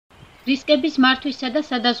რისკების მართვისა და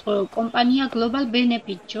სადაზღვევო კომპანია Global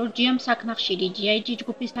Benefit Georgia-მ საქნახშირი GIG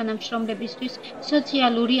ჯგუფის თანამშრომლებისთვის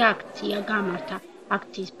სოციალური აქცია გამართა.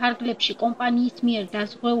 აქციის ფარგლებში კომპანიის მიერ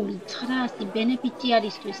დაზღვეული 900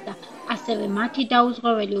 ბენეფიციარისთვის და ასევე მათი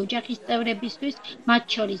დაუზღვეველი ოჯახის წევრებისთვის, მათ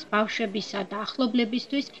შორის ბავშვებისა და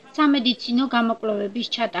ახლობლებისთვის სამედიცინო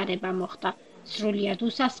გამოკვლევების ჩატარება მოხდა. სრულიად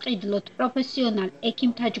უსასყიდლოდ პროფესიონალ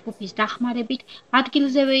ექიმთა ჯგუფის დახმარებით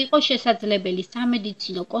ადგილზევე იყო შესაძლებელი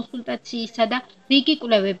სამედიცინო კონსულტაციისა და რიგი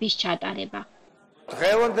კვლევების ჩატარება.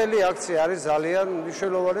 დღევანდელი აქცია არის ძალიან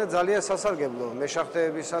მნიშვნელოვანი და ძალიან სასარგებლო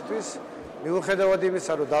მეშახტეებისათვის. მიუხედავად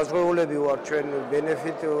იმისა, რომ დაზღვეულები ვარ ჩვენ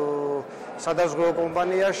ბენეფიტ სადაზღვევო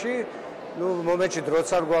კომპანიაში, მომენტში დროც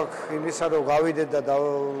არ გვაქვს იმისა, რომ გავიდეთ და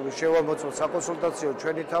შევამოწმოთ საკონსულტაციო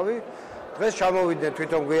ჩვენი თავი. დღეს ჩამოვიდნენ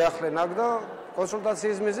თვითონ გვიახლენ აქ და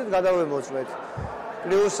კონსულტაციის მიზნით გადავემოწმეთ.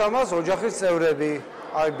 პლუს ამას ოჯახის წევრები,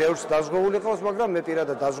 ბევრს დაზღვეული ყავს, მაგრამ მე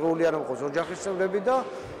პირადად დაზღვეული არ მყავს ოჯახის წევრები და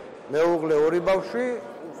მეუღლე, ორი ბავშვი,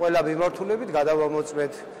 ყველა მიმართულებით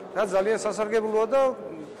გადავამოწმეთ. რაც ძალიან სასარგებლოა და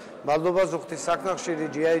მადლობას ვუხდით საქნახშირი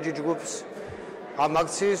GIG ჯგუფს ამ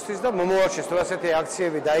აქციისთვის და მომავალში თუ ასეთი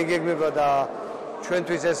აქციები დაიგეგმება და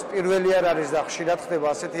ჩვენთვის ეს პირველი არ არის და ხშირად ხდება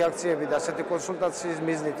ასეთი აქციები და ასეთი კონსულტაციის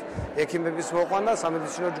მიზნით ექიმების მოყვანა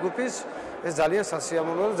სამედიცინო ჯგუფის, ეს ძალიან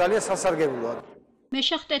სასიამოვნოა და ძალიან სასარგებლოა.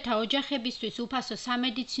 მეშახტეთა ოჯახებისთვის უფასო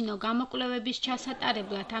სამედიცინო გამოკვლევების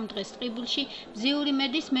ჩასატარებლად ამ დღეს ტყიბულში ბზიური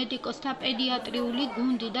მედის მედიკოსთა პედიატრიული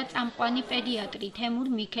გუნდი და წამყვანი პედიატრი თემურ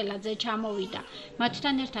მიქელაძე ჩამოვიდა.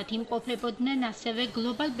 მათთან ერთად იმყოფებოდნენ ასევე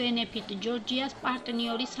Global Benefit Georgia-ს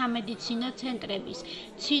პარტნიორი სამედიცინო ცენტრების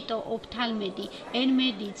ციტო ოფთალმედი,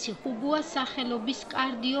 ენმედიცი, ხუბუას სახელობის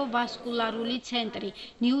კარდიოვასკულარული ცენტრი,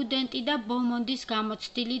 ნიუდენტი და ბომონდის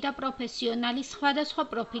გამოცდილი და პროფესიონალი სხვადასხვა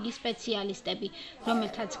პროფილის სპეციალისტები,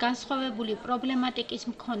 რომელთაც განსხვავებული პრობლემატიკის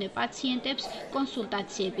მქონე პაციენტებს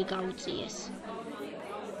კონსულტაციები გაუწიეს.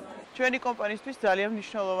 ჩვენი კომპანიისთვის ძალიან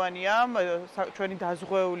მნიშვნელოვანია ჩვენი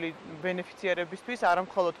დაზღვეული ბენეფიციარებისთვის არა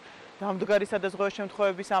მხოლოდ დამდგარი სადაზღვევო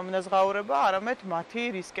შემთხვევების ამნაზღაურება, არამედ მათი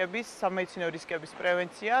რისკების, სამედიცინო რისკების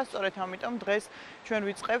პრევენცია. სწორედ ამიტომ დღეს ჩვენ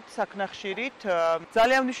ვიწყებთ საქნახშირით.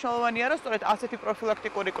 ძალიან მნიშვნელოვანია, რომ სწორედ ასეთი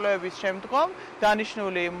პროფილაქტიკური კვლევების შემდგომ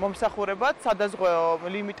დანიშნული მომსახურებად სადაზღვევო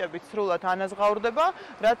ლიმიტებით სრულად ანაზღაურდება,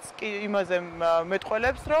 რაც იმაზე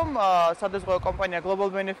მეტყველებს, რომ სადაზღვევო კომპანია Global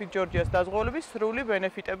Benefit Georgia-ს დაზღვეულების სრული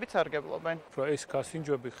ბენეფიტებით სარგებლობენ. ეს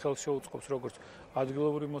გასინჯვები ხელს შეუწყობს როგორც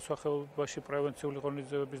ადგილობრივ მოსახლეობაში პრევენციული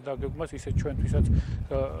ღონისძიებების დაგეგმვას, ისე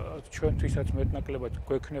ჩვენთვისაც მეტნაკლებად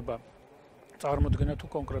გვექნება წარმოდგენა თუ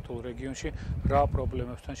კონკრეტულ რეგიონში რა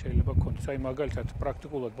პრობლემებთან შეიძლება გქონდეს. აი მაგალითად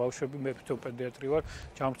პრაქტიკულად ბავშვები მე ვთქვი პედიატრი ვარ,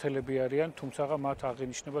 ჯანმრთელები არიან, თუმცა მათ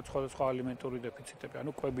აღინიშნება სხვადასხვა ალიმენტური დეფიციტები,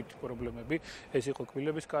 ანუ კვებითი პრობლემები, ეს იყო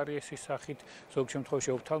კბილების კარიესის სახით, ზოგ შემთხვევაში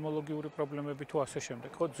ოფთალმოლოგიური პრობლემები თუ ასე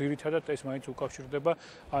შემდეგ. ხო, ძირითადად ეს მაინც უკავშირდება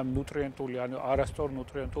ამ ნუტრიენტული, ანუ არასწორ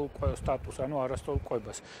ნუტრიენტულ სტატუსს, ანუ არასწორ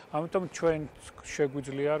კვებას. ამიტომ ჩვენ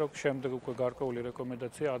შეგვიძლია რომ შემდეგ უკვე გარკვეული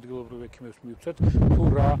რეკომენდაცია ადგილობრივ ექიმებს მივცეთ, თუ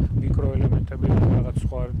რა მიკროელემენტები რაღაც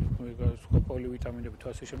სხვა პოლივიტამინები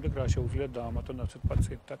თუ ასე შემდეგ რა შეუძლია დაამატონ ასეთ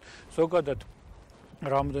პაციენტთან. ზოგადად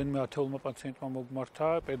რამდენიმე ათეულმა პაციენტმა მოგმართა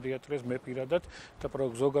პედიატრიას მე პირადად და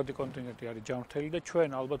ზოგადი კონტინენტი არის ჯანმრთელი და ჩვენ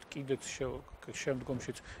ალბათ კიდეც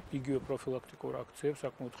შემდგომშიც იგივე პროფილაქტიკურ აქციებს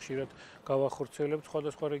საკმაოდ ხშირად გავახორციელებთ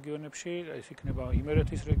სხვადასხვა რეგიონებში, ეს იქნება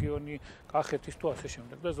იმერეთის რეგიონი, კახეთის თუ ასე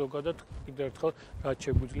შემდეგ და ზოგადად კიდევ ერთხელ რაც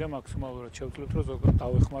შეგვიძლია მაქსიმალურად შევძლებთ, რომ ზოგადად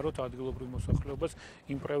დავეხმაროთ ადგილობრივ მოსახლეობას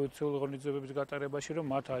იმ პრევენციული ღონისძიებების გატარებაში, რომ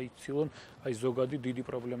მათ აიცილონ აი ზოგადი დიდი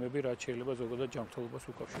პრობლემები, რაც შეიძლება ზოგადად ჯანმრთელობას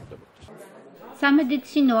უკავშირდებოდეს.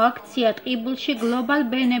 სამედიცინო აქცია ტყიბულში Global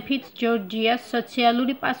Benefit Georgia-ს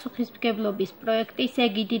სოციალური პასუხისმგებლობის პროექტის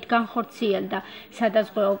ეგიდით განხორციელდა.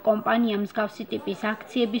 სადაზღვევო კომპანია მსგავსი ტიპის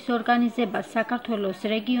აქციების ორგანიზებას საქართველოს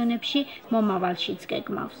რეგიონებში მომავალშიც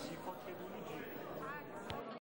გეგმავს.